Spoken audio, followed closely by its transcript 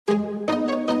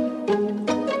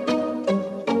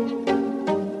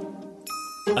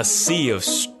A sea of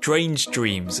strange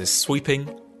dreams is sweeping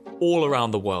all around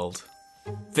the world.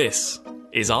 This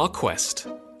is our quest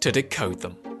to decode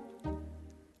them.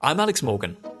 I'm Alex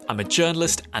Morgan. I'm a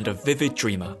journalist and a vivid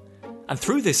dreamer. And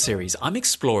through this series, I'm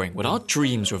exploring what our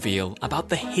dreams reveal about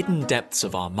the hidden depths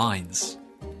of our minds.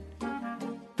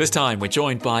 This time, we're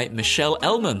joined by Michelle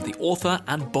Elman, the author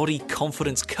and body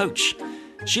confidence coach.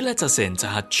 She lets us into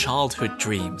her childhood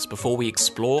dreams before we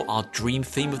explore our dream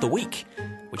theme of the week,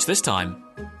 which this time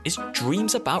is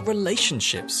dreams about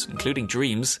relationships, including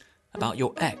dreams about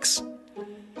your ex.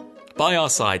 By our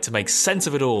side to make sense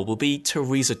of it all will be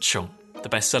Teresa Chung, the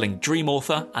best-selling dream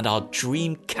author and our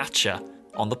dream catcher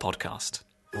on the podcast.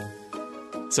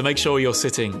 So make sure you're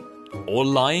sitting or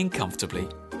lying comfortably,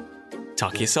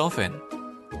 tuck yourself in,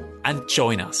 and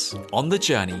join us on the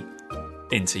journey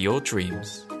into your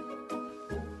dreams.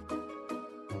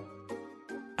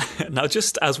 Now,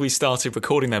 just as we started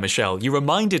recording there, Michelle, you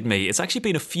reminded me it's actually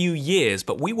been a few years,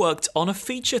 but we worked on a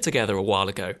feature together a while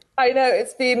ago. I know,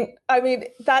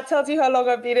 that tells you how long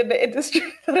I've been in the industry.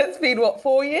 It's been,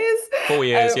 4 years? 4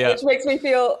 years, yeah. Which makes me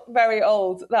feel very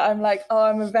old, that I'm like,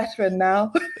 I'm a veteran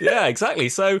now. Yeah, exactly.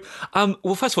 So,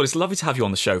 well, first of all, it's lovely to have you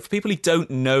on the show. For people who don't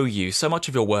know you, so much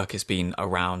of your work has been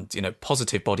around,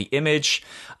 positive body image,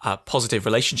 positive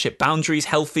relationship boundaries,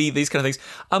 healthy, these kind of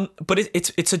things. But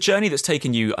it's a journey that's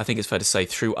taken you, I think it's fair to say,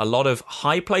 through a lot of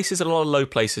high places and a lot of low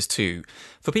places too.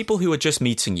 For people who are just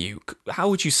meeting you, how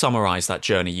would you summarize that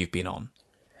journey you've been on?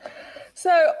 So,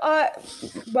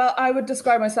 I would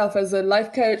describe myself as a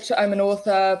life coach. I'm an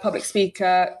author, public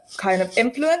speaker, kind of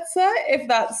influencer, if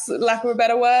that's lack of a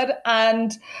better word.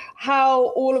 And how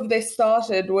all of this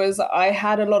started was I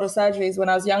had a lot of surgeries when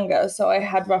I was younger. So I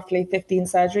had roughly 15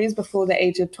 surgeries before the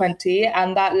age of 20.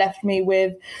 And that left me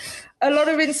with a lot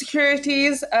of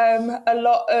insecurities, a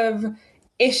lot of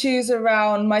issues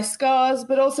around my scars,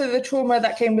 but also the trauma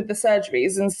that came with the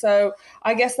surgeries. And so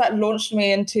I guess that launched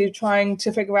me into trying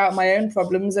to figure out my own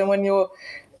problems. And when you're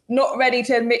not ready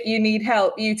to admit you need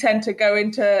help, you tend to go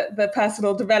into the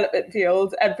personal development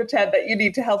field and pretend that you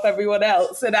need to help everyone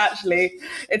else. And actually,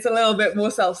 it's a little bit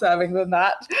more self-serving than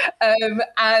that.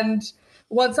 And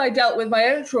once I dealt with my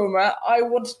own trauma, I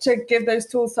wanted to give those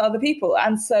tools to other people.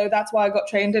 And so that's why I got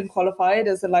trained and qualified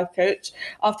as a life coach.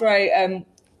 After I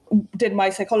did my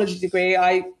psychology degree,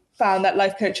 I found that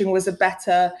life coaching was a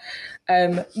better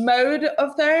mode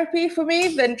of therapy for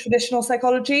me than traditional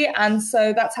psychology. And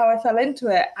so that's how I fell into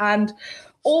it. And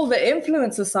all the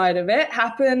influencer side of it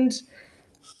happened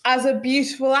as a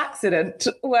beautiful accident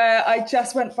where I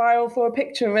just went viral for a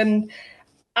picture. And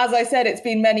as I said, it's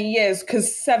been many years,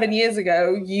 because 7 years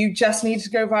ago, you just need to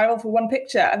go viral for one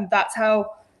picture. And that's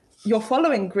how your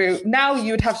following grew. Now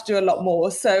you would have to do a lot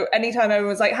more. So anytime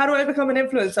everyone's like, how do I become an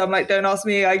influencer? I'm like, don't ask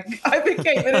me. I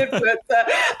became an influencer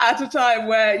at a time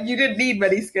where you didn't need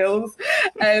many skills.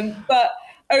 But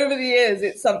over the years,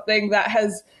 it's something that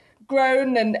has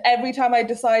grown. And every time I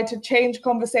decide to change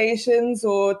conversations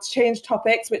or change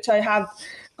topics, which I have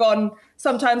gone,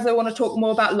 sometimes I want to talk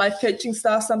more about life coaching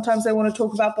stuff. Sometimes I want to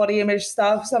talk about body image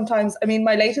stuff. Sometimes,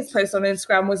 my latest post on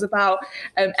Instagram was about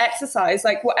exercise.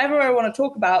 Like, whatever I want to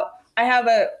talk about, I have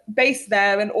a base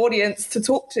there, an audience to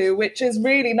talk to, which is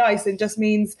really nice. It just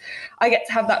means I get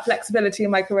to have that flexibility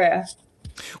in my career.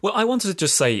 Well, I wanted to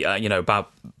just say,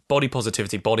 about body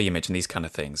positivity, body image and these kind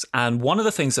of things. And one of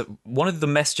the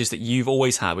messages that you've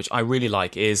always had, which I really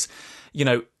like, is,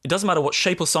 it doesn't matter what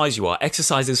shape or size you are,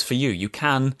 exercise is for you. You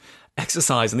can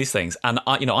exercise and these things. And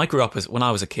I grew up when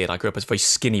I was a kid, I grew up as a very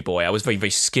skinny boy. I was very, very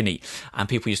skinny, and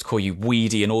people used to call you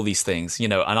weedy and all these things,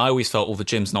 and I always felt, the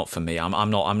gym's not for me. I'm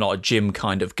not a gym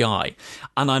kind of guy.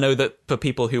 And I know that for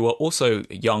people who were also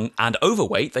young and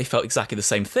overweight, they felt exactly the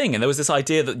same thing. And there was this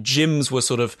idea that gyms were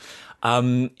sort of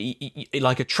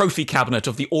like a trophy cabinet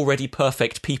of the already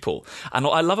perfect people. And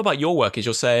what I love about your work is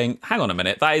you're saying, hang on a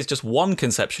minute, that is just one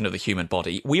conception of the human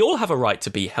body. We all have a right to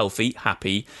be healthy,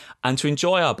 happy, and to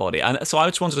enjoy our body. And so I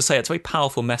just wanted to say it's a very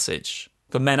powerful message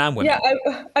for men and women.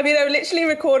 Yeah, I'm literally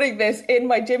recording this in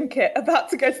my gym kit, about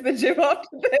to go to the gym after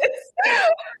this.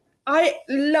 I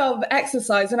love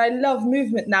exercise and I love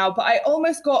movement now, but I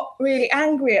almost got really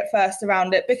angry at first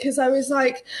around it, because I was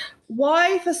like,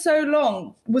 why for so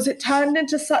long was it turned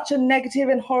into such a negative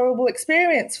and horrible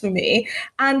experience for me?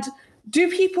 And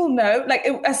do people know,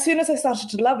 as soon as I started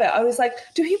to love it, I was like,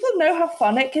 do people know how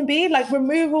fun it can be? Like,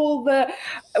 remove all the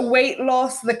weight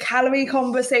loss, the calorie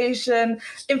conversation.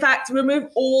 In fact, remove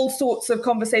all sorts of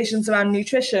conversations around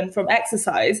nutrition from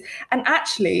exercise. And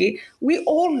actually, we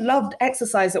all loved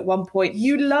exercise at one point.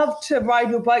 You loved to ride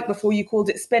your bike before you called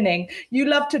it spinning. You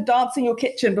loved to dance in your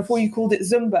kitchen before you called it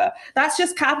Zumba. That's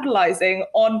just capitalizing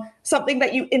on something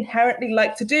that you inherently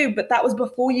like to do, but that was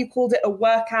before you called it a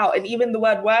workout. And even the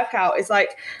word workout is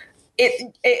like,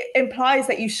 it implies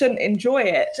that you shouldn't enjoy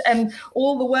it. And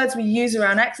all the words we use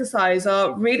around exercise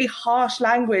are really harsh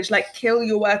language, like kill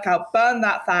your workout, burn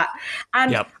that fat.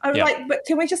 And I'm like, but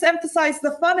can we just emphasize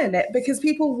the fun in it? Because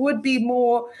people would be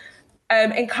more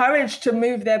encouraged to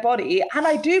move their body. And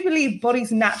I do believe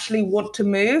bodies naturally want to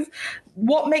move.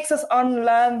 What makes us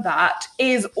unlearn that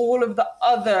is all of the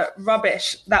other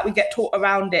rubbish that we get taught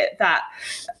around it, that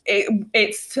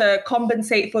it's to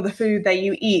compensate for the food that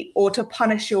you eat or to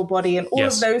punish your body, and all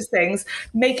of those things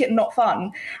make it not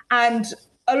fun. And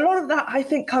a lot of that, I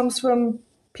think, comes from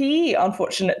PE,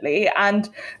 unfortunately. And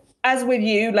as with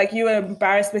you, like, you were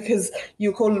embarrassed because you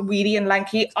were called weedy and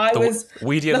lanky. I was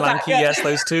weedy and lanky. Yes,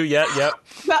 those two. Yeah.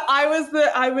 But I was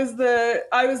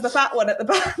the fat one at the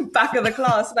back of the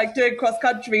class, like doing cross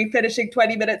country, finishing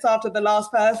 20 minutes after the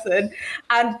last person.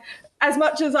 And as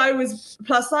much as I was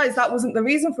plus size, that wasn't the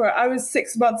reason for it. I was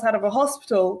 6 months out of a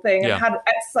hospital thing and had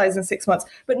exercise in 6 months.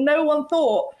 But no one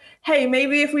thought, hey,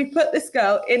 maybe if we put this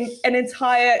girl in an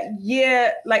entire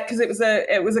year, like, because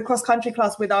it was a cross country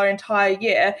class with our entire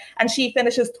year, and she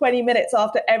finishes 20 minutes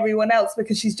after everyone else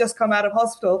because she's just come out of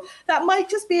hospital, that might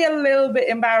just be a little bit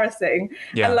embarrassing.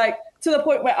 Yeah. And like, to the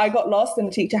point where I got lost and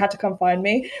the teacher had to come find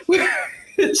me. Well,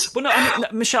 no, I mean,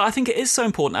 Michelle, I think it is so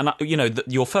important. And, you know,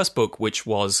 your first book, which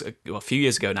was a few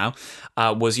years ago now,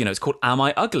 was, you know, it's called Am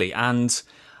I Ugly? And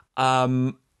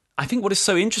I think what is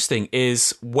so interesting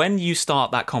is when you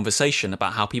start that conversation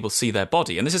about how people see their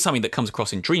body, and this is something that comes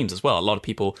across in dreams as well. A lot of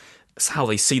people, how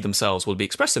they see themselves will be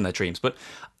expressed in their dreams. But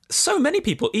so many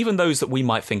people, even those that we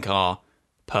might think are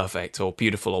perfect or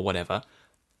beautiful or whatever,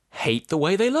 hate the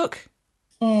way they look.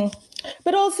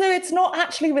 But also, it's not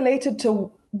actually related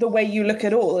to the way you look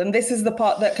at all. And this is the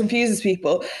part that confuses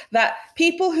people, that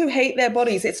people who hate their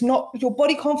bodies, it's not, your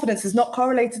body confidence is not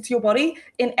correlated to your body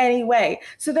in any way.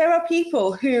 So there are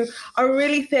people who are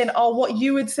really thin, are what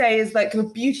you would say is like a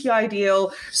beauty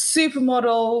ideal,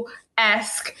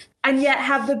 supermodel-esque, and yet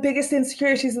have the biggest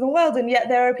insecurities in the world. And yet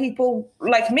there are people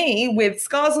like me with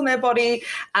scars on their body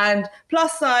and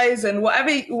plus size and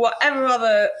whatever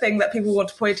other thing that people want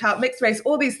to point out, mixed race,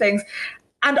 all these things.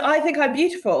 And I think I'm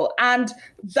beautiful. And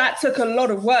that took a lot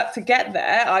of work to get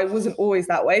there. I wasn't always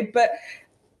that way, but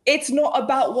it's not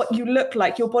about what you look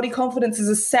like. Your body confidence is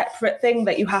a separate thing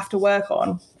that you have to work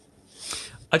on.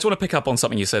 I just want to pick up on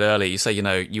something you said earlier. You say, you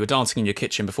know, you were dancing in your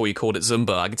kitchen before you called it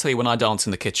Zumba. I can tell you, when I dance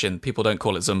in the kitchen, people don't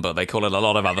call it Zumba. They call it a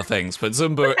lot of other things. But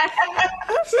Zumba...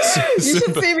 You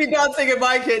should see me dancing in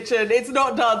my kitchen. It's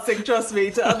not dancing, trust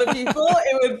me. To other people,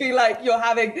 it would be like you're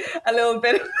having a little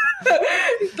bit of...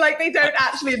 like they don't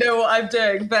actually know what I'm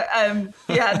doing. But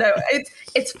yeah, no,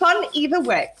 it's fun either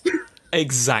way.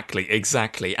 Exactly.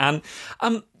 And...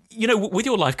 you know, with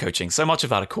your life coaching, so much of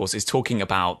that, of course, is talking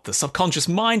about the subconscious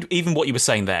mind. Even what you were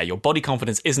saying there, your body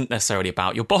confidence isn't necessarily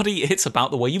about your body. It's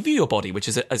about the way you view your body, which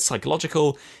is a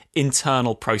psychological,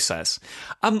 internal process.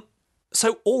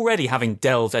 So already having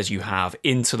delved, as you have,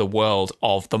 into the world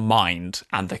of the mind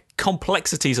and the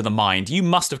complexities of the mind, you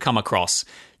must have come across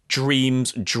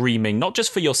dreams, dreaming, not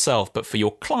just for yourself, but for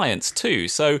your clients too.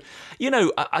 So, you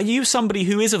know, are you somebody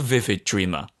who is a vivid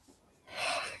dreamer?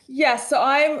 Yes, so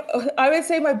I would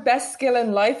say my best skill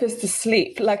in life is to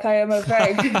sleep. Like, I am a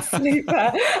very good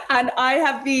sleeper. And I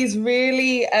have these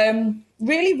really,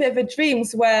 really vivid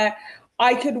dreams where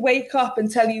I could wake up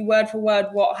and tell you word for word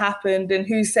what happened and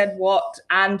who said what.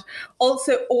 And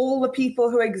also all the people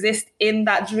who exist in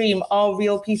that dream are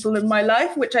real people in my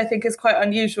life, which I think is quite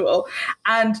unusual.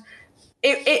 And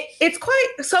it's quite,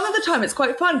 some of the time it's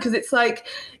quite fun because it's like,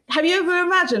 have you ever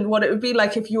imagined what it would be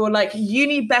like if your like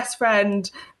uni best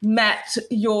friend met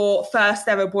your first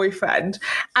ever boyfriend?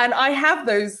 And I have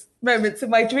those moments in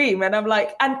my dream, and I'm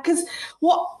like, and because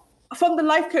what, from the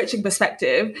life coaching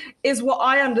perspective, is what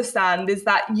I understand is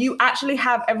that you actually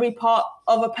have every part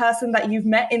of a person that you've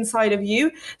met inside of you.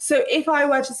 So if I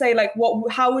were to say, like,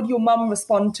 how would your mum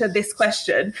respond to this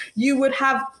question? You would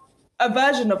have a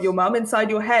version of your mum inside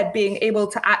your head being able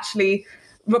to actually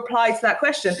reply to that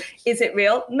question. Is it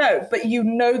real? No, but you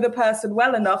know the person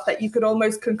well enough that you could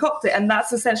almost concoct it. And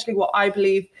that's essentially what I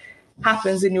believe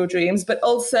happens in your dreams. But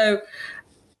also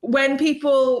when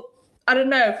people, I don't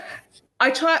know,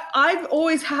 I've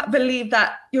always believed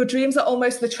that your dreams are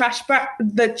almost the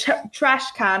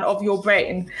trash can of your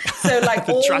brain. So like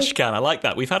The trash can, I like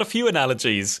that. We've had a few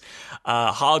analogies.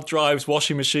 Hard drives,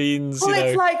 washing machines, well,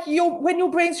 it's like when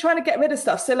your brain's trying to get rid of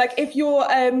stuff. So like if you're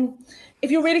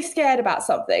really scared about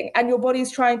something and your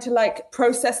body's trying to like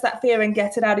process that fear and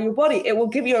get it out of your body, it will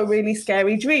give you a really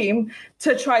scary dream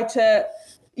to try to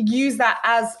use that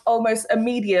as almost a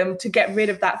medium to get rid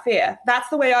of that fear. That's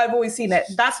the way I've always seen it.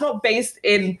 That's not based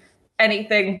in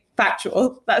anything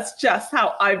factual. That's just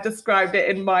how I've described it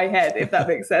in my head, if that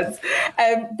makes sense.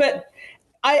 But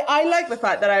I like the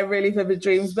fact that I have really vivid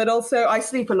dreams, but also I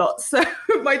sleep a lot, so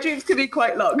my dreams can be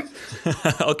quite long.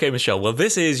 Okay, Michelle, well,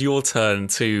 this is your turn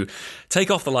to take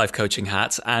off the life coaching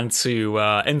hat and to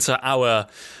enter our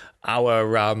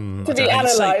to be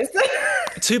analysed.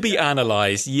 To be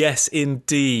analysed, yes,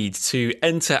 indeed. To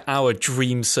enter our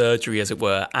dream surgery, as it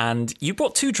were. And you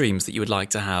brought two dreams that you would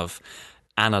like to have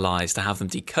analysed, to have them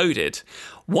decoded.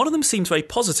 One of them seems very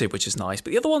positive, which is nice,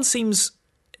 but the other one seems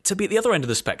to be at the other end of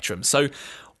the spectrum. So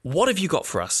what have you got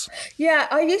for us? Yeah,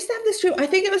 I used to have this dream. I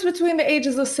think it was between the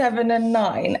ages of 7 and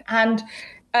 9. And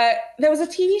there was a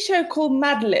TV show called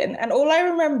Madeline. And all I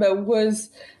remember was...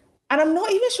 And I'm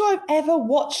not even sure I've ever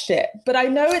watched it, but I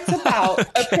know it's about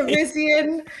a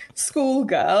Parisian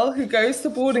schoolgirl who goes to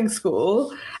boarding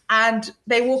school and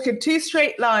they walk in two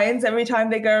straight lines every time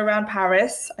they go around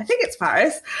Paris. I think it's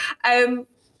Paris.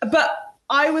 But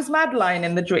I was Madeline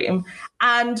in the dream.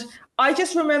 And I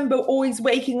just remember always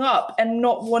waking up and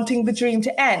not wanting the dream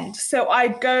to end. So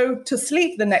I'd go to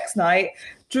sleep the next night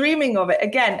dreaming of it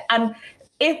again. And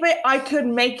if I could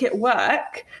make it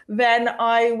work, then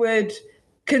I would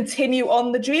continue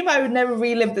on the dream. I would never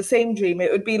relive the same dream.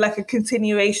 It would be like a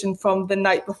continuation from the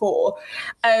night before.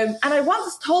 And I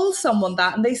once told someone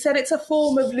that, and they said it's a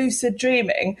form of lucid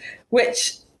dreaming,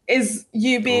 which is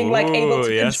you being like able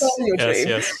to control your dream.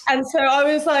 Yes. And so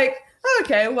I was like, oh,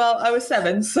 okay, well, I was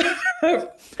 7, so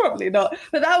probably not.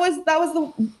 But that was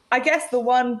the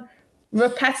one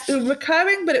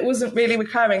recurring, but it wasn't really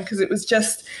recurring because it was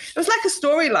like a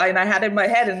storyline I had in my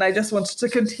head, and I just wanted to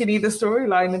continue the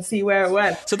storyline and see where it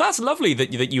went. So that's lovely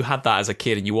that you had that as a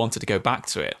kid and you wanted to go back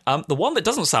to it. The one that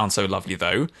doesn't sound so lovely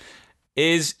though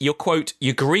is your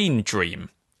green dream.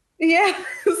 Yeah,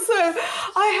 so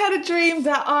I had a dream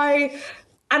that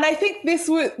and I think this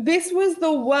was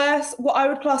the worst, what I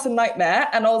would class a nightmare,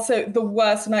 and also the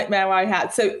worst nightmare I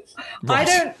had. So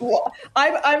right.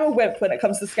 I'm a wimp when it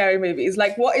comes to scary movies.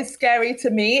 Like, what is scary to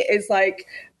me is like,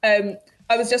 I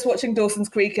was just watching Dawson's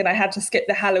Creek and I had to skip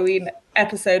the Halloween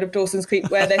episode of Dawson's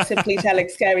Creek where they're simply telling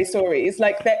scary stories.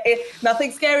 Like,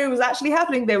 nothing scary was actually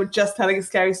happening. They were just telling a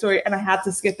scary story and I had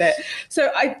to skip it. So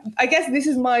I guess this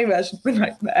is my version of a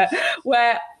nightmare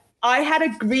where I had a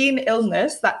green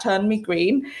illness that turned me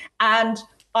green, and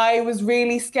I was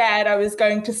really scared I was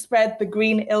going to spread the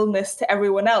green illness to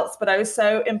everyone else. But I was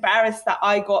so embarrassed that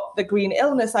I got the green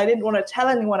illness. I didn't want to tell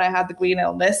anyone I had the green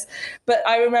illness. But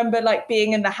I remember like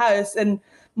being in the house and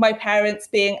my parents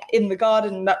being in the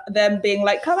garden, them being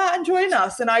like, come out and join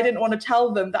us. And I didn't want to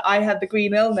tell them that I had the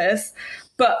green illness.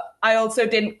 But I also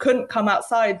couldn't come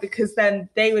outside because then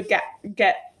they would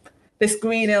get this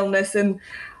green illness. And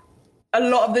a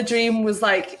lot of the dream was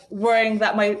like worrying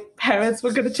that my parents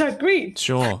were going to turn green.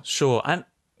 Sure. And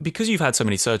because you've had so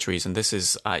many surgeries, and this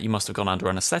is, you must have gone under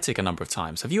anaesthetic a number of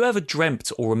times. Have you ever dreamt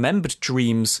or remembered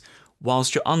dreams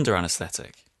whilst you're under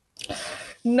anaesthetic?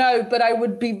 No, but I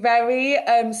would be very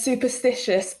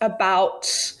superstitious about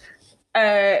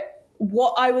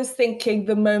what I was thinking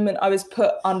the moment I was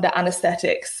put under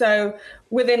anaesthetic. So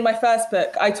within my first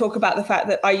book, I talk about the fact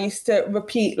that I used to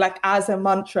repeat like as a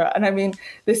mantra. And I mean,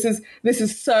 this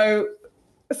is so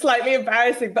slightly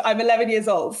embarrassing, but I'm 11 years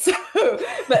old. So,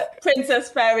 but princess,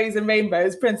 fairies and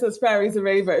rainbows, princess, fairies and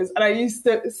rainbows. And I used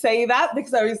to say that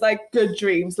because I was like, good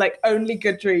dreams, like only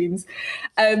good dreams.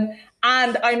 And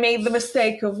I made the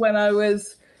mistake of when I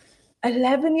was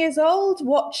 11 years old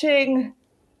watching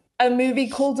a movie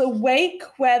called Awake,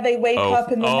 where they wake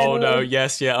up in the middle. Oh, no,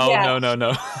 yes, yeah. Oh, yeah.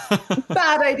 No.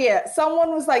 Bad idea.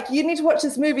 Someone was like, you need to watch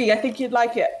this movie. I think you'd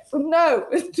like it. No,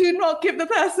 do not give the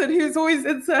person who's always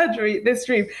in surgery this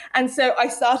dream. And so I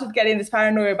started getting this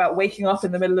paranoia about waking up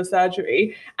in the middle of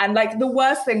surgery. And like the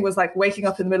worst thing was like waking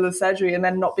up in the middle of surgery and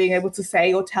then not being able to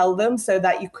say or tell them so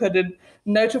that you couldn't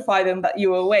notify them that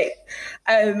you were awake.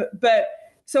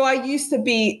 So I used to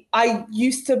be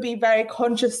very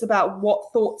conscious about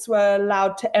what thoughts were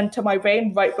allowed to enter my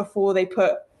brain right before they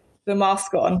put the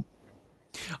mask on.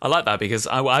 I like that because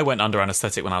I went under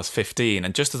anaesthetic when I was 15,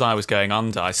 and just as I was going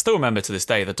under, I still remember to this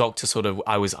day the doctor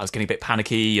I was getting a bit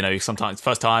panicky, sometimes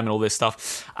first time and all this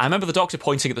stuff. I remember the doctor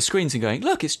pointing at the screens and going,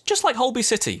 "Look, it's just like Holby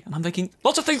City," and I'm thinking,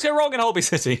 lots of things go wrong in Holby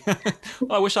City.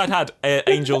 I wish I'd had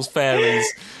angels, fairies,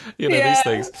 these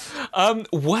things.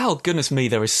 Well, goodness me,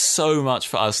 there is so much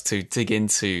for us to dig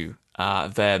into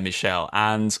there, Michelle,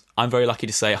 and I'm very lucky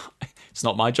to say. It's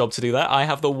not my job to do that. I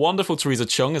have the wonderful Teresa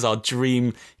Chung as our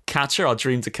dream catcher, our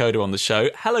dream decoder on the show.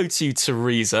 Hello to you,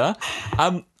 Teresa.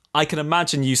 I can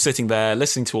imagine you sitting there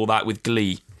listening to all that with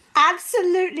glee.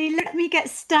 Absolutely. Let me get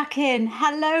stuck in.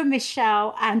 Hello,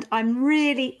 Michelle. And I'm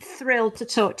really thrilled to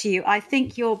talk to you. I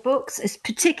think your books,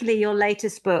 particularly your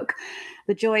latest book,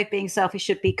 The Joy of Being Selfish,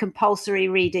 should be compulsory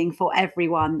reading for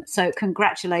everyone. So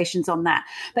congratulations on that.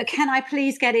 But can I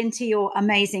please get into your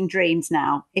amazing dreams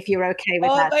now, if you're okay with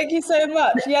that? Oh, thank you so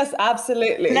much. Yes,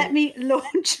 absolutely. Let me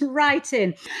launch right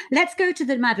in. Let's go to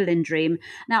the Madeline dream.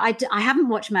 Now, I haven't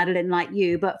watched Madeline like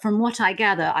you, but from what I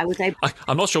gather, I was able...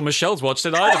 I'm not sure Michelle's watched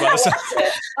it either.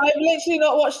 I've literally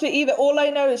not watched it either. All I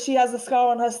know is she has a scar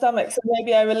on her stomach, so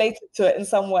maybe I related to it in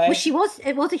some way. Well,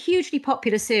 it was a hugely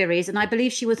popular series, and I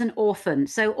believe she was an orphan.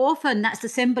 So orphan, that's the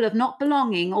symbol of not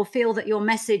belonging or feel that your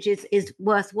message is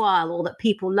worthwhile or that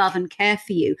people love and care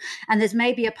for you. And there's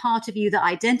maybe a part of you that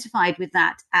identified with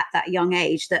that at that young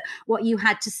age, that what you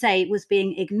had to say was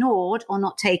being ignored or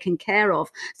not taken care of.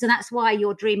 So that's why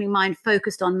your dreaming mind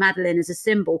focused on Madeline as a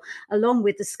symbol, along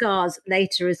with the scars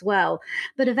later as well.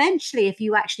 But eventually, if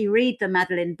you actually read the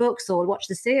Madeline books or watch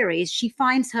the series, she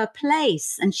finds her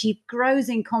place and she grows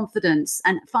in confidence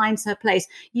and finds her place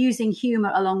using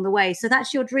humor along the way. So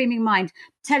that's your dreaming mind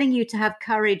telling you to have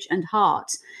courage and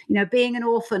heart. Being an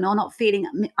orphan or not feeling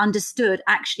understood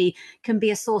actually can be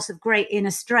a source of great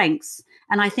inner strengths.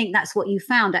 And I think that's what you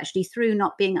found actually through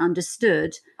not being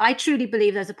understood. I truly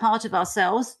believe there's a part of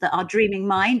ourselves, that our dreaming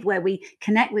mind, where we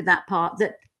connect with that part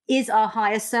that is our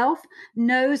higher self,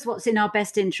 knows what's in our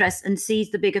best interest and sees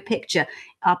the bigger picture,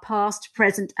 our past,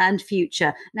 present, and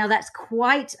future. Now, that's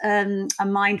quite a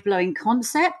mind-blowing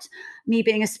concept. Me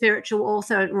being a spiritual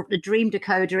author, a dream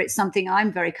decoder, it's something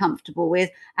I'm very comfortable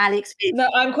with. Alex? No,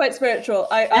 I'm quite spiritual.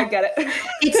 I get it.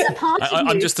 It's a part of you.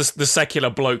 I'm just the secular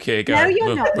bloke here going, no,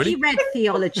 you're not. Really? You read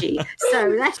theology. So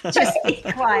let's just be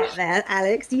quiet there,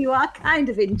 Alex. You are kind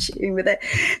of in tune with it.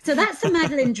 So that's the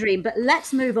Madeline dream. But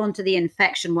let's move on to the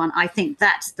infection one. I think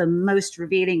that's the most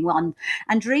revealing one.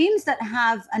 And dreams that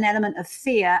have an element of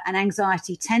fear and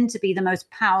anxiety tend to be the most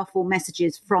powerful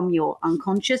messages from your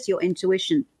unconscious, your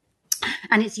intuition.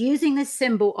 And it's using this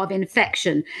symbol of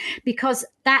infection because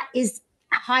that is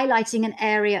highlighting an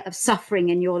area of suffering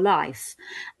in your life.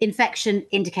 Infection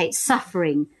indicates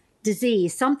suffering,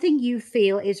 disease, something you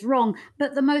feel is wrong.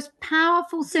 But the most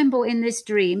powerful symbol in this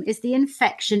dream is the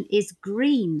infection is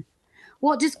green.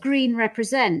 What does green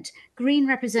represent? Green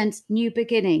represents new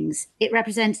beginnings. It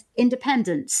represents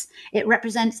independence. It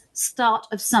represents start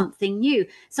of something new.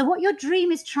 So what your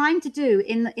dream is trying to do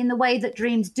in the way that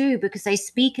dreams do, because they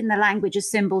speak in the language of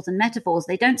symbols and metaphors,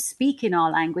 they don't speak in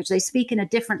our language. They speak in a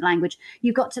different language.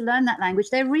 You've got to learn that language.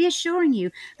 They're reassuring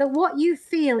you that what you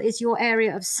feel is your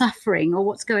area of suffering or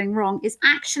what's going wrong is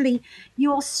actually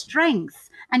your strength.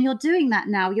 And you're doing that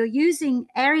now. You're using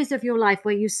areas of your life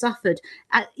where you suffered,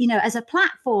 as a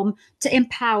platform to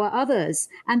empower others.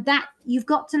 And that you've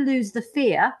got to lose the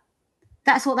fear.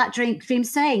 That's what that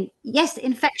dream's saying. Yes,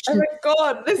 infection. Oh my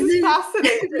God, this is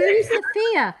fascinating.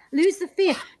 Lose the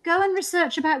fear. Go and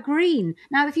research about green.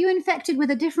 Now, if you're infected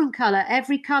with a different color,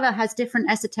 every color has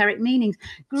different esoteric meanings.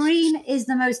 Green is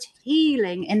the most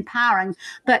healing, empowering,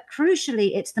 but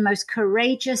crucially, it's the most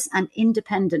courageous and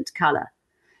independent color.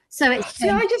 So it's. See,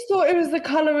 I just thought it was the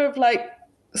color of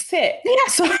sick. Yeah.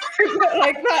 So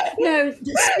like that. No,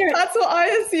 that's what I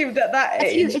assumed at that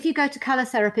age. If you go to color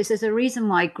therapists, there's a reason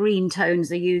why green tones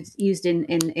are used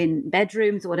in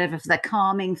bedrooms or whatever, for the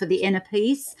calming, for the inner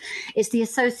peace. It's the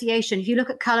association. If you look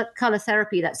at color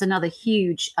therapy, that's another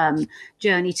huge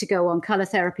journey to go on. Color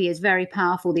therapy is very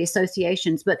powerful, the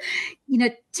associations. But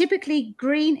typically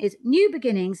green is new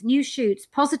beginnings, new shoots,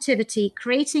 positivity,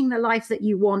 creating the life that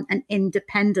you want, and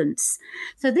independence.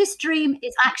 So this dream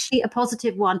is actually a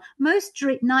positive one. Most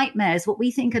nightmares, what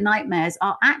we think are nightmares,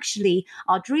 are actually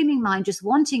our dreaming mind just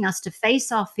wanting us to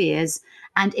face our fears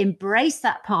and embrace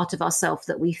that part of ourselves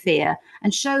that we fear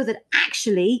and show that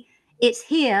actually it's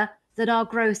here that our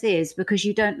growth is, because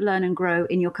you don't learn and grow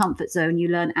in your comfort zone, you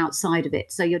learn outside of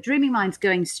it. So your dreaming mind's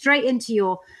going straight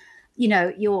into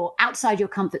you're outside your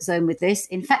comfort zone with this.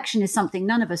 Infection is something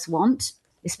none of us want,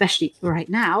 especially right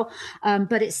now,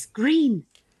 but it's green.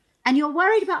 And you're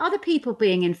worried about other people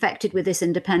being infected with this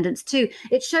independence too.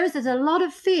 It shows there's a lot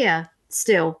of fear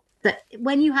still, that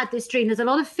when you had this dream, there's a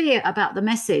lot of fear about the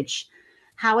message,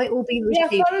 how it will be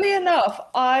received. Yeah, funnily enough,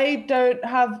 I don't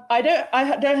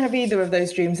have either of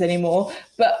those dreams anymore.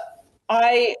 But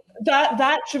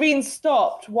that dream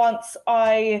stopped once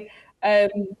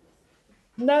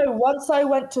once I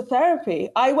went to therapy.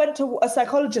 I went to a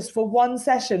psychologist for one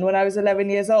session when I was 11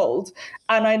 years old,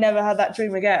 and I never had that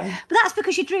dream again. But that's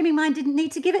because your dreaming mind didn't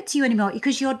need to give it to you anymore,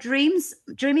 because your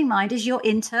dreaming mind is your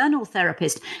internal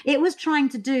therapist. It was trying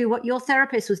to do what your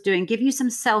therapist was doing, give you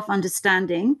some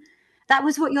self-understanding. That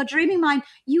was what your dreaming mind,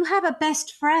 you have a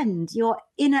best friend, your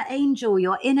inner angel,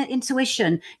 your inner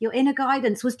intuition, your inner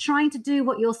guidance was trying to do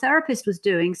what your therapist was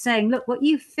doing, saying, look, what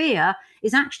you fear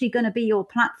is actually going to be your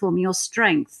platform, your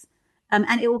strength. And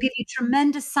it will give you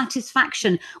tremendous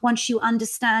satisfaction once you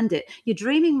understand it. Your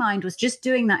dreaming mind was just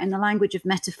doing that in the language of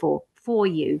metaphor for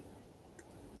you.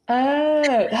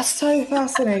 Oh, that's so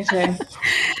fascinating.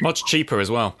 Much cheaper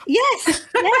as well. Yes.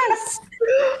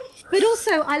 But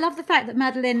also, I love the fact that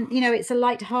Madeline, it's a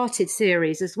light-hearted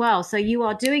series as well. So you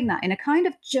are doing that in a kind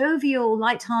of jovial,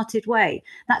 light-hearted way.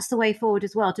 That's the way forward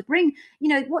as well. To bring,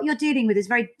 what you're dealing with is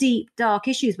very deep, dark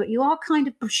issues, but you are kind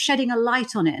of shedding a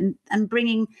light on it and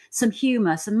bringing some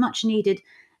humour, some much-needed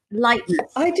lightness.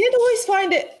 I did always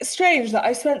find it strange that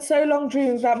I spent so long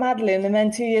dreaming about Madeline, and then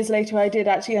 2 years later I did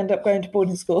actually end up going to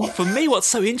boarding school. For me, what's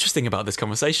so interesting about this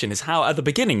conversation is how at the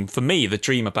beginning, for me, the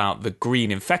dream about the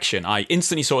green infection, I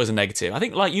instantly saw it as a negative. I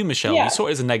think like you, Michelle, you saw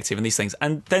it as a negative in these things.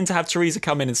 And then to have Teresa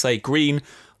come in and say, green,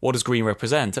 what does green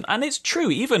represent? And it's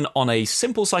true, even on a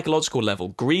simple psychological level,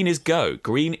 green is go,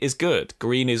 green is good,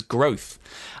 green is growth.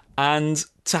 And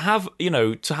to have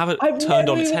it turned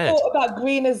on its head. I've never thought about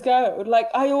green as go. Like,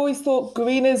 I always thought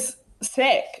green is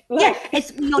sick.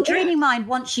 It's your dreaming mind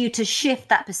wants you to shift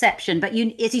that perception. But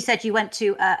you, as you said, you went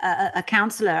to a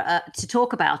counsellor to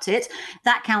talk about it.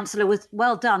 That counsellor was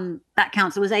well done. That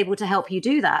counsellor was able to help you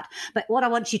do that. But what I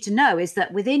want you to know is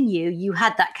that within you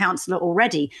had that counsellor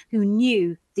already who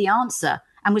knew the answer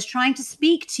and was trying to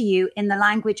speak to you in the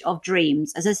language of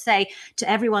dreams. As I say to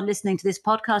everyone listening to this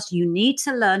podcast, you need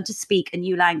to learn to speak a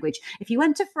new language. If you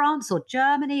went to France or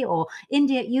Germany or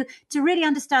India, to really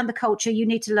understand the culture, you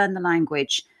need to learn the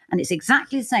language. And it's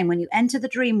exactly the same when you enter the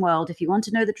dream world. If you want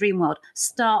to know the dream world,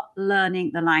 start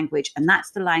learning the language. And that's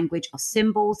the language of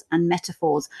symbols and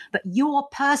metaphors, but your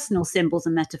personal symbols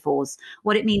and metaphors,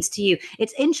 what it means to you.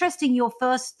 It's interesting your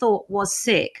first thought was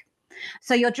sick.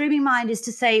 So your dreaming mind is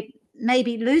to say,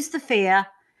 maybe lose the fear,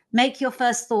 make your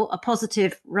first thought a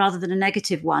positive rather than a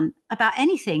negative one about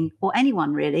anything or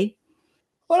anyone, really.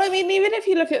 Well, I mean, even if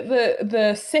you look at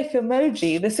the sick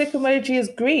emoji, the sick emoji is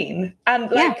green.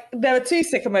 And there are two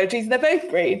sick emojis, they're both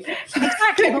green.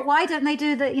 Exactly, but why don't they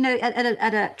do that,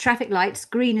 at a traffic lights,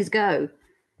 green is go.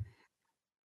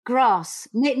 Grass,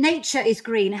 nature is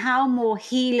green. How more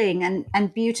healing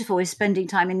and beautiful is spending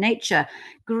time in nature?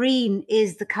 Green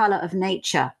is the colour of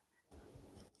nature.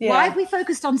 Yeah. Why have we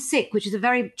focused on sick, which is a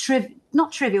very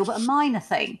not trivial, but a minor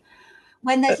thing?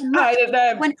 When there's I don't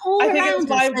know. When all I think around it's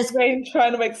my us, brain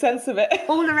trying to make sense of it.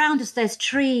 All around us, there's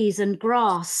trees and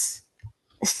grass,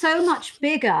 so much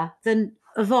bigger than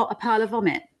a pile of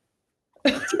vomit.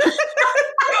 Also,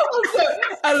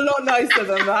 a lot nicer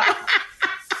than that.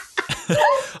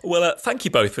 Well, thank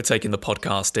you both for taking the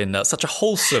podcast in such a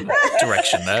wholesome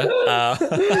direction there,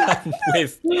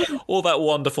 with all that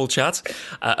wonderful chat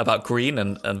about green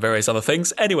and various other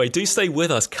things. Anyway, do stay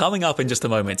with us. Coming up in just a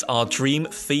moment, our dream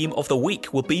theme of the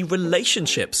week will be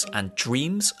relationships and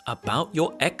dreams about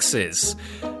your exes.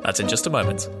 That's in just a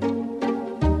moment.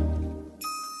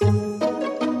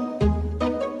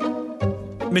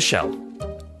 Michelle,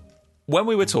 when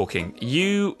we were talking,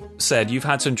 you said you've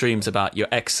had some dreams about your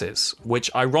exes, which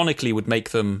ironically would make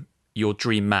them your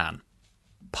dream man.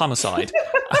 Pun aside.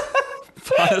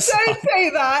 Don't say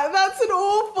that. That's an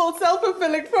awful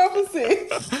self-fulfilling prophecy.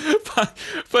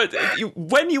 but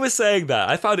when you were saying that,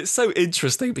 I found it so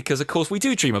interesting because, of course, we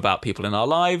do dream about people in our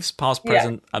lives, past,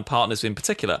 present, and partners in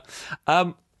particular.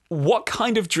 What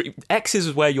kind of exes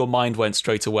is where your mind went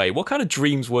straight away. What kind of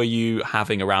dreams were you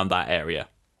having around that area?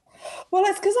 Well,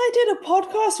 it's because I did a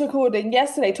podcast recording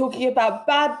yesterday talking about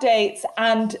bad dates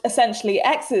and essentially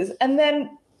exes. And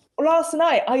then last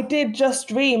night I did just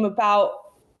dream about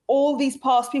all these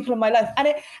past people in my life. And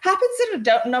it happens in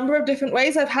a number of different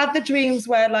ways. I've had the dreams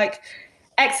where like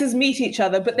exes meet each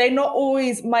other, but they're not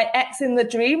always my ex in the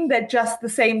dream. They're just the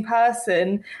same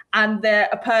person and they're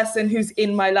a person who's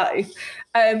in my life.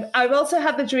 I've also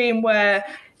had the dream where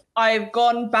I've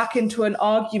gone back into an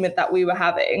argument that we were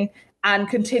having and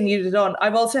continued it on.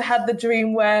 I've also had the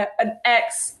dream where an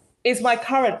ex is my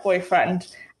current boyfriend.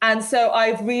 And so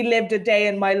I've relived a day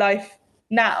in my life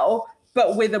now,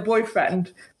 but with a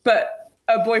boyfriend, but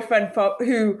a boyfriend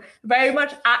who very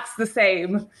much acts the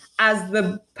same as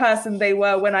the person they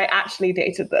were when I actually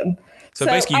dated them. So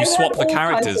basically you swap the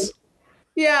characters.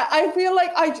 Yeah, I feel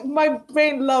like my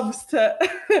brain loves to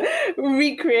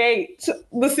recreate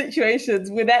the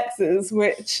situations with exes,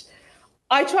 which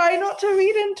I try not to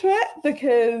read into it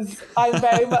because I'm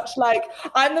very much like,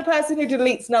 I'm the person who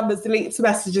deletes numbers, deletes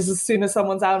messages as soon as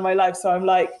someone's out of my life. So I'm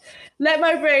like, let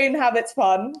my brain have its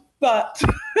fun. But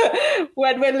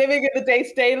when we're living in the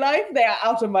day-to-day life, they are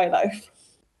out of my life.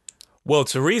 Well,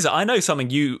 Teresa, I know something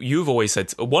you've always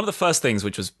said. One of the first things,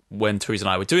 which was when Teresa and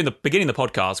I were doing the beginning of the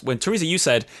podcast, when Teresa, you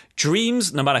said,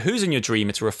 dreams, no matter who's in your dream,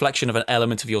 it's a reflection of an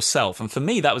element of yourself. And for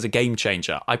me, that was a game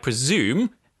changer. I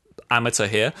presume, amateur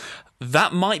here,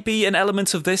 that might be an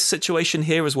element of this situation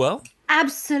here as well?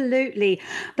 Absolutely.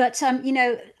 But,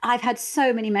 I've had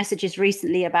so many messages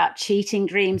recently about cheating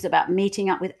dreams, about meeting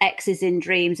up with exes in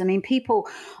dreams. I mean, people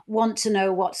want to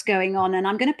know what's going on. And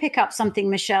I'm going to pick up something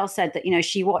Michelle said that,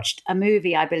 she watched a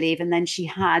movie, I believe, and then she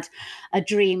had a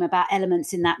dream about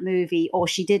elements in that movie, or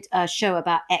she did a show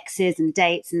about exes and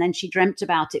dates, and then she dreamt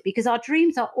about it, because our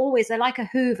dreams are always, they're like a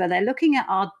Hoover. They're looking at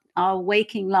our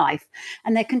waking life,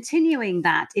 and they're continuing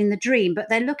that in the dream, but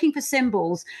they're looking for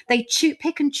symbols. They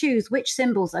pick and choose which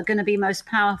symbols are going to be most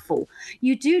powerful.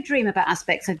 You do dream about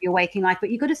aspects of your waking life, but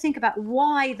you've got to think about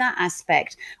why that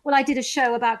aspect. Well, I did a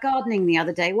show about gardening the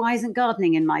other day. Why isn't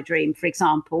gardening in my dream, for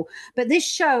example? But this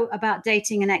show about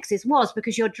dating and exes was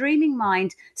because your dreaming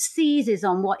mind seizes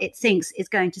on what it thinks is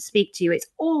going to speak to you. It's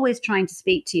always trying to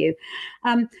speak to you.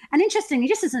 And interestingly,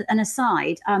 just as an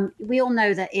aside, we all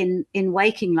know that in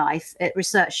waking life,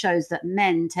 research shows that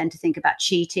men tend to think about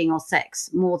cheating or sex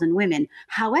more than women.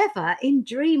 However, in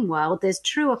dream world, there's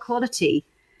true equality.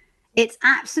 It's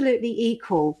absolutely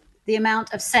equal, the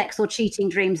amount of sex or cheating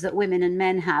dreams that women and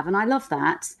men have. And I love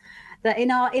that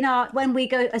in our when we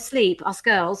go asleep, us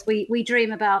girls, we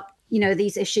dream about,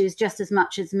 these issues just as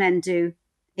much as men do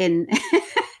in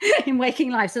in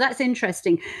waking life. So that's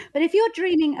interesting. But if you're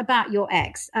dreaming about your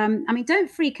ex, don't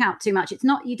freak out too much. It's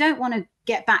not, you don't want to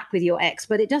get back with your ex,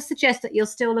 but it does suggest that you're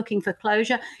still looking for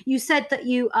closure. You said that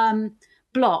you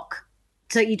block,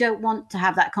 so you don't want to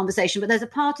have that conversation, but there's a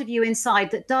part of you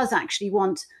inside that does actually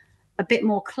want a bit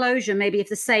more closure, maybe if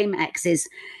the same ex is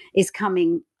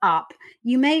coming up.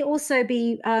 You may also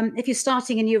be, if you're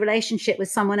starting a new relationship with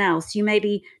someone else, you may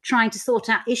be trying to sort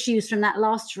out issues from that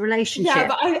last relationship. Yeah,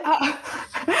 but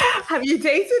have you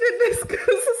dated in this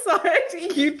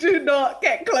society? You do not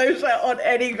get closure on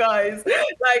any guys.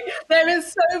 Like, there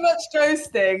is so much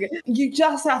ghosting. You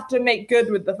just have to make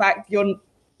good with the fact you're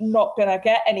not going to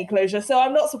get any closure. So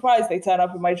I'm not surprised they turn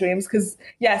up in my dreams, because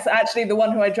yes, actually the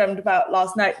one who I dreamt about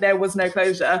last night, there was no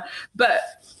closure, but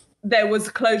there was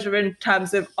closure in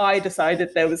terms of I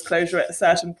decided there was closure at a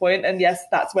certain point. And yes,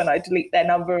 that's when I delete their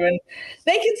number, and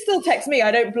they can still text me.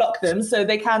 I don't block them, so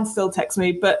they can still text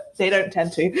me, but they don't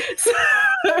tend to.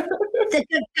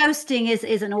 The ghosting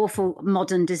is an awful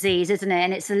modern disease, isn't it?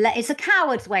 And it's a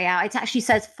coward's way out. It actually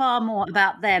says far more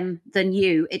about them than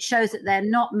you. It shows that they're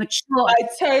not mature. I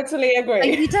totally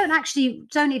agree. You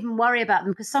don't even worry about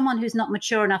them, because someone who's not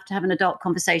mature enough to have an adult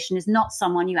conversation is not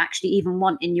someone you actually even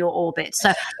want in your orbit.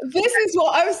 So this is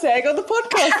what I was saying on the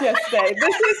podcast yesterday.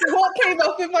 This is what came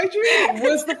up in my dream,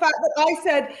 was the fact that I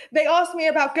said, they asked me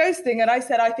about ghosting, and I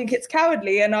said, I think it's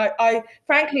cowardly. And I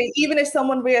frankly, even if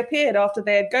someone reappeared after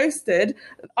they had ghosted,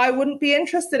 I wouldn't be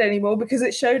interested anymore, because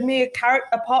it showed me a part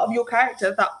of your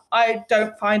character that I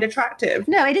don't find attractive.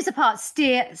 No, it is a part.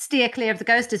 Steer clear of the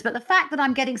ghosters. But the fact that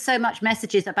I'm getting so much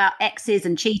messages about exes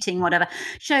and cheating, whatever,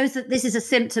 shows that this is a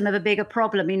symptom of a bigger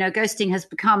problem. Ghosting has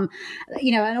become,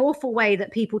 an awful way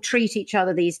that people treat each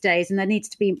other these days, and there needs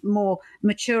to be more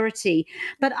maturity.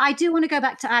 But I do want to go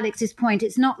back to Alex's point.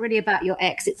 It's not really about your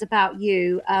ex; it's about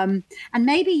you. And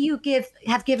maybe you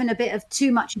have given a bit of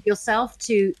too much of yourself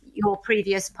to your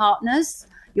previous partners,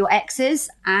 your exes,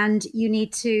 and you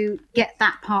need to get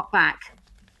that part back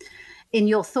in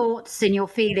your thoughts, in your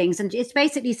feelings. And it's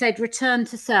basically said, return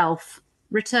to self,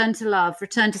 return to love,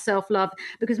 return to self-love,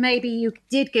 because maybe you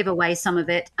did give away some of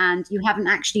it and you haven't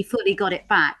actually fully got it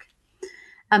back.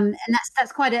 And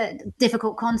that's quite a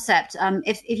difficult concept.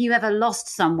 If you ever lost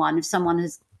someone, if someone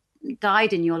has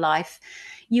died in your life,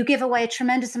 you give away a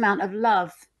tremendous amount of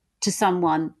love to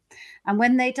someone. And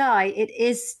when they die, it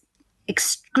is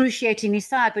excruciatingly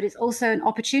sad, but it's also an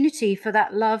opportunity for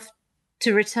that love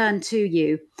to return to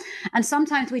you. And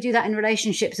sometimes we do that in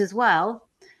relationships as well,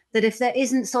 that if there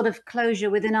isn't sort of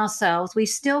closure within ourselves, we've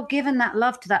still given that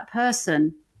love to that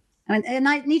person, And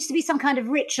it needs to be some kind of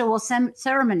ritual or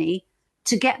ceremony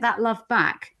to get that love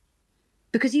back,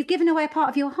 because you've given away a part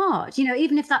of your heart.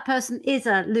 Even if that person is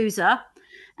a loser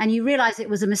and you realize it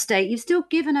was a mistake, you've still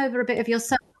given over a bit of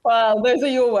yourself. Well, those are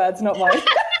your words, not mine.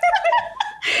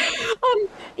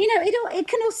 It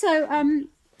can also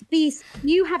be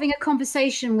you having a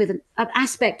conversation with an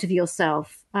aspect of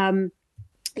yourself.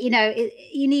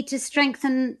 You need to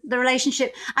strengthen the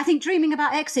relationship. I think dreaming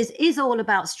about exes is all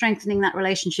about strengthening that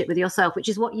relationship with yourself, which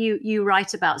is what you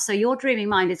write about. So your dreaming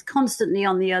mind is constantly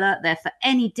on the alert there for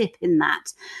any dip in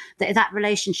that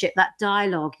relationship, that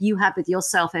dialogue you have with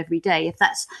yourself every day. If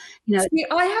that's, See,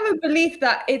 I have a belief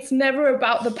that it's never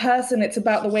about the person, it's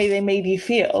about the way they made you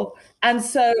feel. And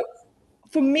so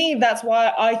for me, that's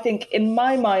why I think in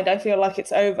my mind, I feel like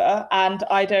it's over, and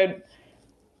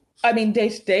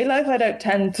day-to-day life, I don't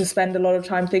tend to spend a lot of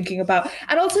time thinking about.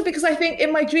 And also because I think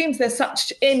in my dreams, there's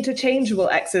such interchangeable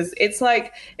exes. It's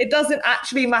like, it doesn't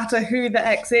actually matter who the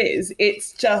ex is.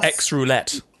 It's just... Ex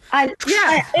roulette.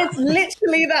 It's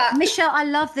literally that. Michelle, I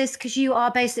love this because you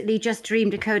are basically just dream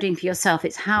decoding for yourself.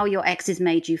 It's how your exes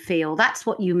made you feel. That's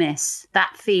what you miss,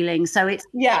 that feeling. So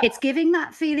it's giving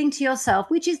that feeling to yourself,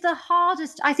 which is the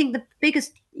hardest, I think the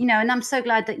biggest, and I'm so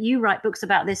glad that you write books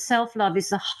about this. Self-love is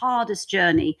the hardest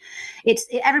journey.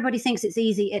 Everybody thinks it's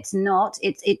easy. It's not.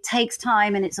 It takes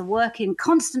time, and it's a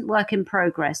constant work in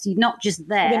progress. You're not just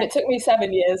there. I mean, it took me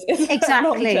 7 years. It's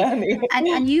exactly. a long journey.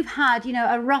 and you've had,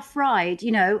 a rough ride,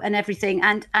 and everything.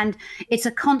 And it's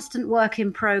a constant work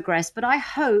in progress. But I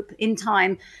hope in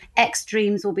time, ex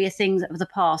dreams will be a thing of the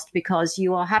past, because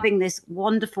you are having this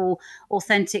wonderful,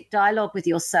 authentic dialogue with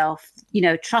yourself,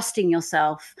 trusting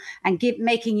yourself and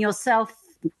making yourself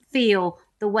feel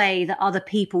the way that other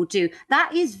people do.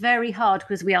 That is very hard,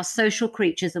 because we are social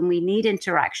creatures and we need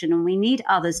interaction and we need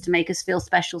others to make us feel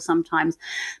special sometimes.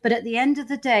 But at the end of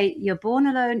the day, you're born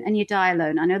alone and you die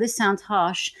alone. I know this sounds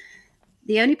harsh.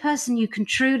 The only person you can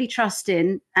truly trust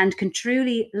in and can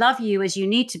truly love you as you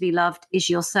need to be loved is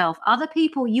yourself. Other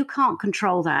people, you can't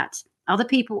control that. Other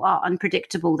people are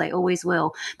unpredictable. They always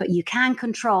will. But you can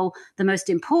control the most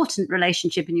important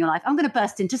relationship in your life. I'm going to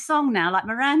burst into song now, like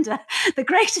Miranda. The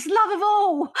greatest love of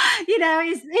all,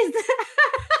 is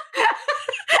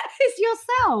is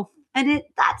yourself. And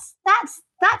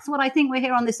that's what I think we're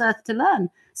here on this earth to learn.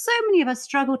 So many of us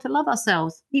struggle to love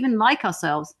ourselves, even like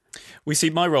ourselves. We see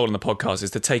my role in the podcast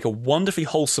is to take a wonderfully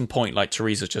wholesome point like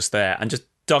Teresa's just there and just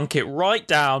dunk it right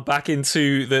down back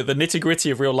into the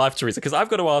nitty-gritty of real life, Teresa, because I've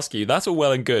got to ask you, that's all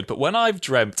well and good, but when I've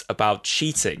dreamt about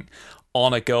cheating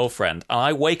on a girlfriend and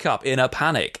I wake up in a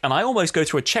panic and I almost go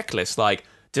through a checklist like,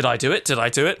 did I do it?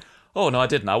 Oh, no, I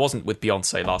didn't. I wasn't with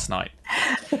Beyonce last night.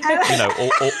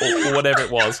 Or whatever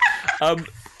it was.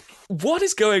 What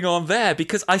is going on there?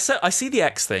 Because I see the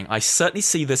X thing. I certainly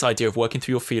see this idea of working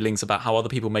through your feelings about how other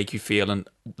people make you feel and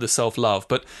the self-love.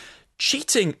 But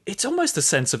cheating, it's almost a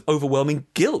sense of overwhelming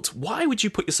guilt. Why would you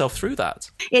put yourself through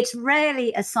that? It's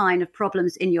rarely a sign of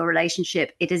problems in your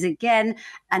relationship. It is, again,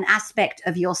 an aspect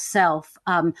of yourself.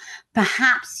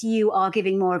 Perhaps you are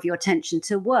giving more of your attention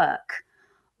to work.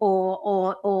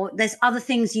 Or there's other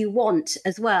things you want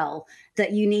as well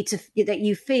that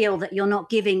you feel that you're not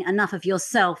giving enough of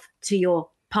yourself to your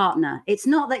partner. It's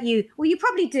not that you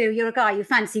probably do. You're a guy, you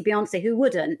fancy Beyonce, who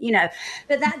wouldn't,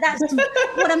 but that's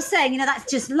what I'm saying,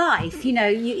 that's just life,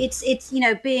 it's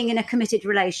being in a committed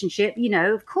relationship,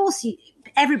 of course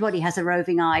everybody has a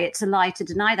roving eye. It's a lie to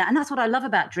deny that. And that's what I love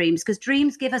about dreams, because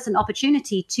dreams give us an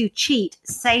opportunity to cheat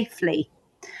safely,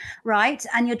 right?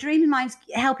 And your dreaming mind's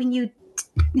helping you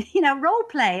role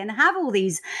play and have all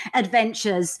these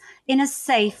adventures in a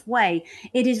safe way.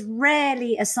 It is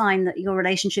rarely a sign that your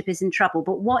relationship is in trouble.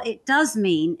 But what it does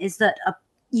mean is that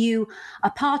a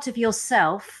part of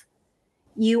yourself,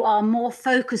 you are more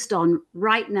focused on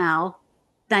right now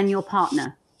than your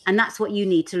partner. And that's what you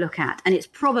need to look at. And it's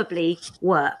probably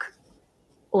work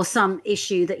or some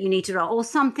issue that you need to or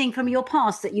something from your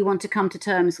past that you want to come to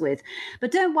terms with.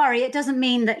 But don't worry, it doesn't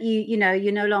mean that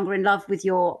you're no longer in love with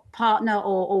your partner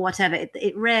or whatever.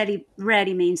 It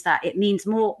rarely means that. It means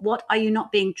more, what are you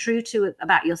not being true to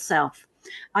about yourself?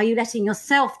 Are you letting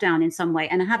yourself down in some way?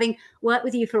 And having worked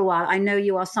with you for a while, I know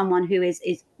you are someone who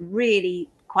is really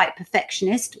quite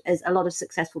perfectionist, as a lot of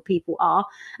successful people are.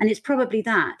 And it's probably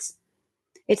that.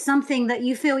 It's something that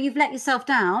you feel you've let yourself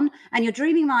down, and your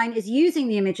dreaming mind is using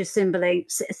the image of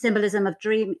symbolism of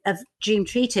dream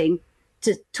cheating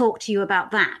to talk to you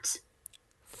about that.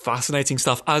 Fascinating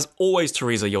stuff. As always,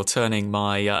 Teresa, you're turning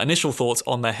my initial thoughts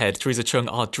on their head. Teresa Chung,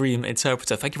 our dream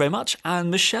interpreter. Thank you very much.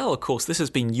 And Michelle, of course, this has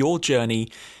been your journey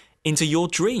into your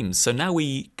dreams. So now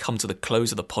we come to the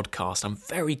close of the podcast. I'm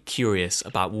very curious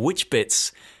about which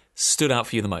bits stood out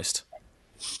for you the most?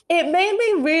 It made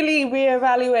me really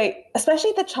reevaluate,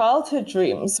 especially the childhood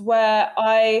dreams, where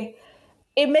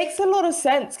it makes a lot of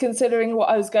sense considering what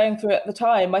I was going through at the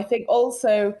time. I think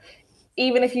also,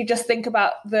 even if you just think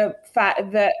about the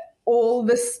fact that all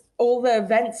the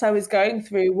events I was going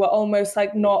through were almost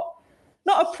like not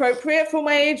appropriate for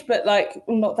my age, but like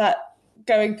not that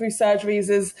going through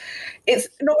surgeries it's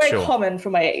not very Sure. common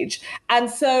for my age. And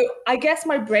so I guess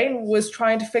my brain was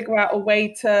trying to figure out a way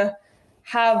to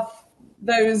have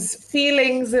those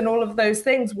feelings and all of those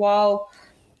things while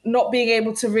not being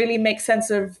able to really make sense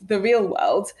of the real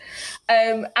world.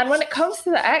 And when it comes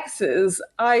to the exes,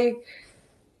 I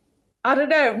don't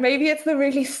know, maybe it's the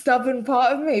really stubborn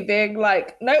part of me being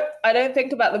like, nope, I don't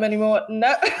think about them anymore.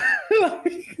 No.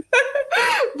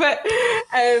 But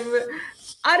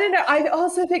I don't know. I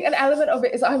also think an element of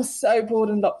it is I'm so bored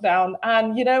in lockdown.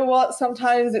 And you know what?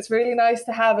 Sometimes it's really nice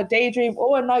to have a daydream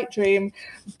or a night dream,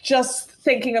 just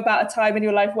thinking about a time in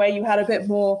your life where you had a bit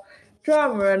more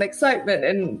drama and excitement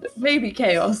and maybe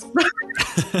chaos.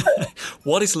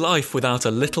 What is life without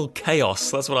a little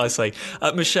chaos? That's what I say.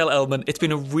 Michelle Elman, it's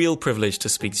been a real privilege to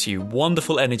speak to you.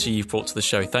 Wonderful energy you've brought to the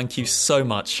show. Thank you so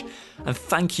much. And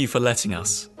thank you for letting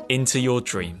us into your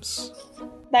dreams.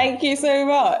 Thank you so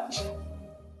much.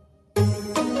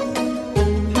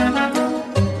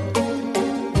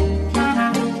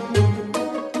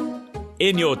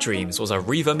 In Your Dreams was a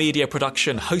Riva Media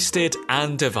production hosted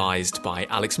and devised by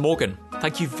Alex Morgan.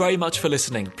 Thank you very much for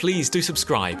listening. Please do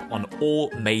subscribe on all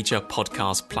major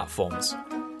podcast platforms.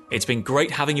 It's been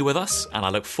great having you with us, and I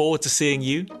look forward to seeing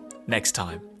you next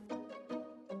time.